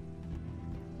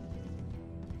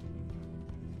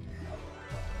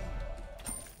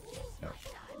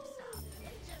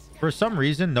 For some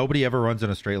reason, nobody ever runs in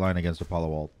a straight line against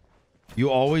Apollo ult. You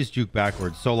always juke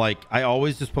backwards. So like I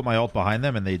always just put my ult behind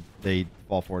them and they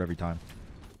fall for it every time.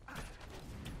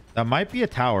 That might be a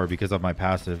tower because of my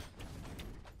passive.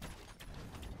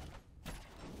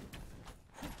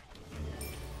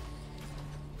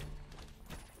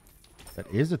 That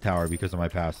is a tower because of my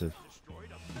passive.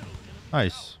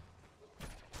 Nice.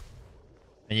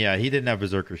 And yeah, he didn't have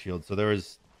Berserker shield, so there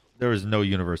was no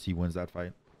universe he wins that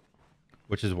fight.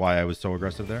 Which is why I was so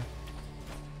aggressive there.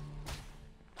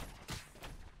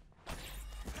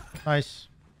 Nice.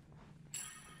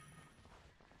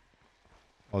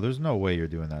 Oh, there's no way you're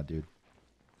doing that, dude.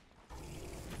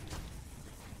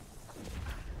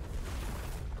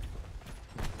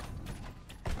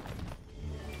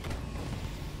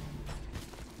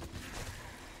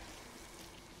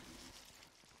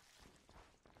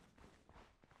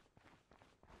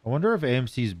 I wonder if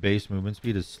AMC's base movement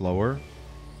speed is slower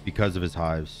because of his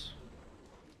hives.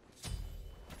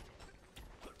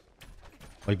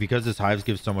 Like, because his hives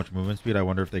give so much movement speed, I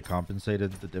wonder if they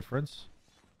compensated the difference.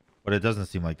 But it doesn't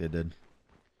seem like they did.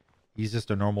 He's just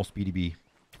a normal speedy bee.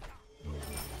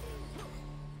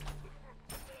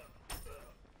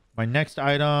 My next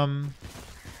item...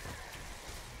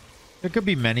 It could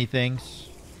be many things.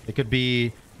 It could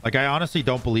be... Like, I honestly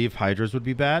don't believe Hydras would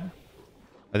be bad.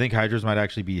 I think Hydras might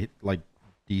actually be, like,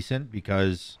 decent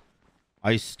because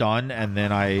I stun and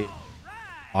then I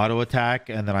auto attack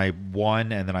and then I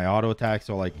one and then I auto attack.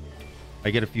 So, like, I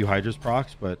get a few Hydras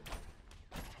procs, but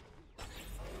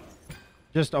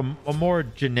just a more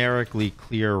generically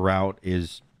clear route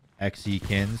is XE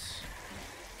Kins.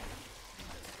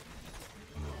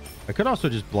 I could also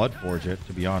just Blood Forge it,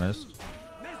 to be honest.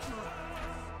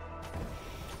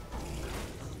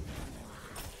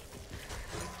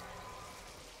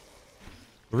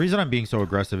 The reason I'm being so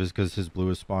aggressive is because his blue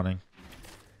is spawning.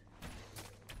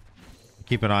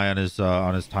 Keep an eye on his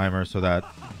timer so that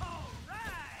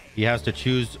he has to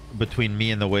choose between me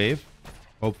and the wave.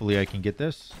 Hopefully I can get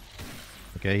this.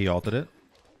 Okay, he ulted it.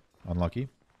 Unlucky.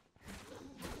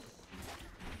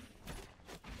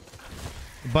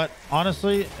 But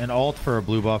honestly, an ult for a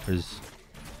blue buff is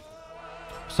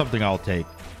something I'll take.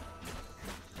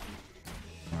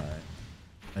 Alright.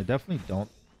 I definitely don't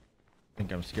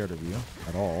think I'm scared of you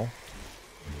at all.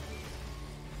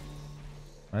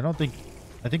 I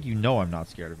think you know I'm not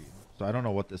scared of you. So I don't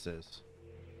know what this is.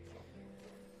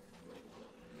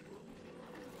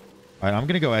 Alright, I'm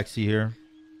gonna go XE here.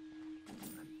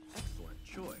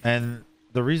 And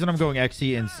the reason I'm going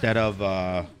XE instead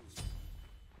of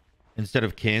instead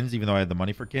of Kins, even though I had the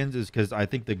money for Kins, is because I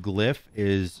think the glyph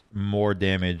is more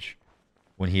damage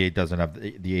when he doesn't have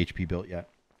the HP built yet.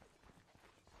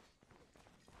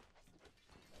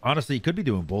 Honestly, he could be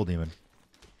doing Bull Demon.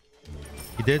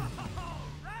 He did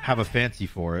have a fancy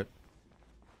for it.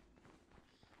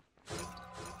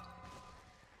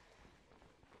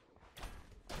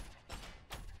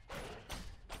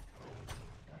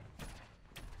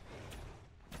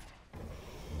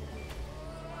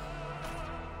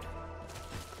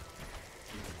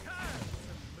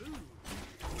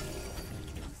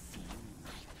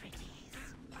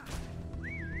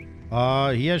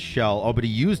 He has shell. Oh, but he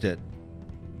used it.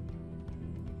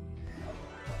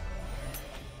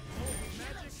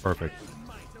 Perfect.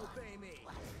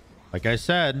 Like I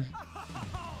said,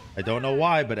 I don't know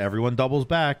why, but everyone doubles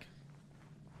back.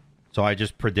 So I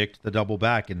just predict the double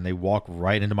back and they walk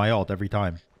right into my ult every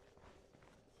time.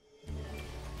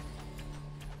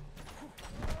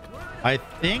 I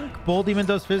think Bull Demon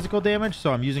does physical damage,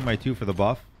 so I'm using my 2 for the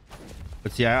buff.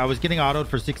 But see, I was getting autoed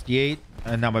for 68,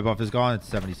 and now my buff is gone. It's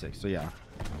 76, so yeah.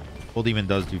 Bull Demon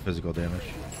does do physical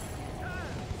damage.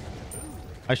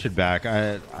 I should back.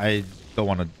 I don't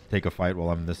want to take a fight while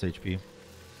I'm this HP.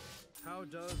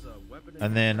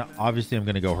 And then, obviously, I'm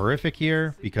going to go Horrific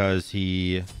here because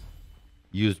he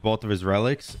used both of his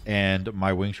relics, and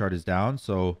my Wing Shard is down,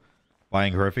 so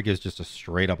buying Horrific is just a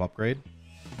straight-up upgrade.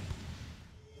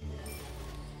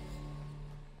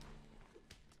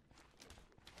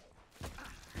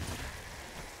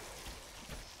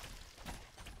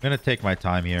 I'm going to take my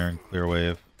time here and clear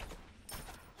wave.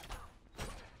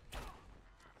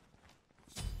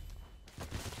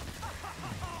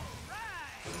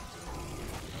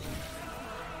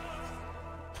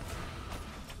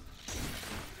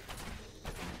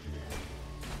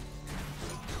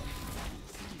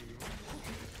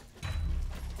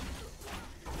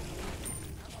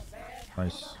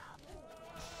 Nice.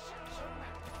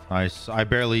 Nice. I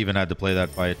barely even had to play that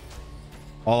fight.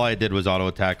 All I did was auto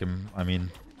attack him. I mean,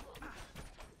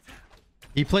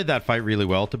 he played that fight really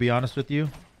well, to be honest with you.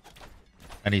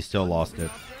 And he still lost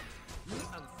it.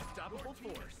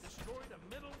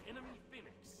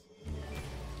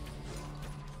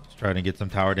 Just trying to get some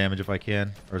tower damage if I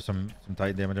can. Or some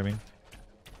Titan damage, I mean.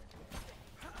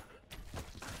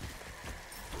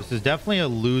 This is definitely a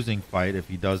losing fight if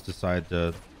he does decide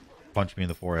to punch me in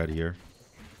the forehead here.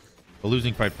 A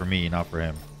losing fight for me, not for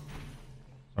him.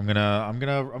 I'm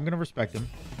gonna respect him.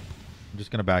 I'm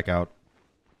just gonna back out.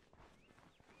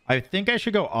 I think I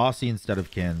should go Aussie instead of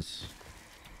Kins.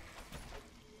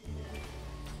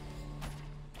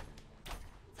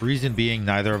 Reason being,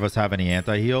 neither of us have any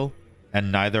anti-heal,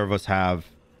 and neither of us have,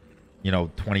 you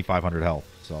know, 2,500 health.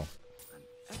 So,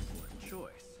 Excellent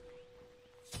choice.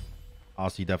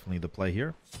 Aussie definitely the play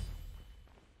here.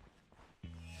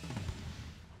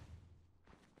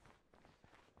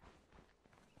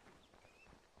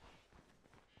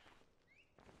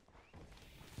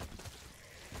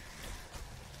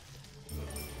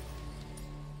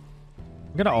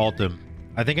 I'm gonna ult him.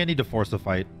 I think I need to force the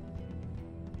fight.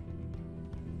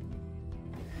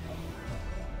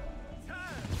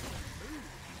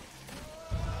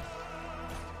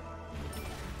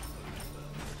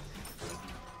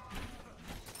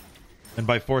 And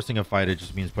by forcing a fight, it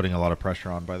just means putting a lot of pressure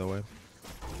on, by the way.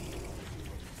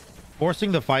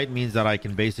 Forcing the fight means that I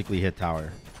can basically hit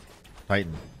tower.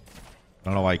 Titan. I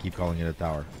don't know why I keep calling it a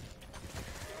tower.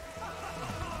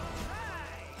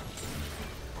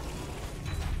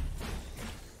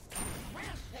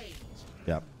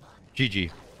 Yep.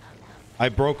 GG. I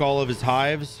broke all of his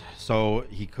hives, so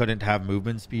he couldn't have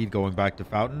movement speed going back to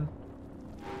Fountain.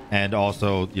 And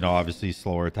also, you know, obviously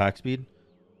slower attack speed.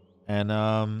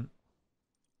 And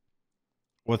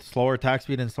with slower attack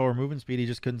speed and slower movement speed, he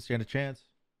just couldn't stand a chance.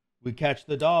 We catch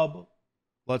the dub.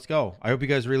 Let's go. I hope you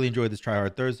guys really enjoyed this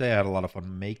TryHard Thursday. I had a lot of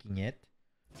fun making it.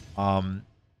 And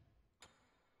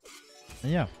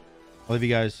yeah. I love you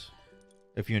guys.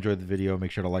 If you enjoyed the video, make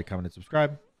sure to like, comment, and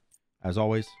subscribe. As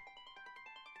always.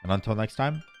 And until next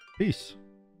time, peace.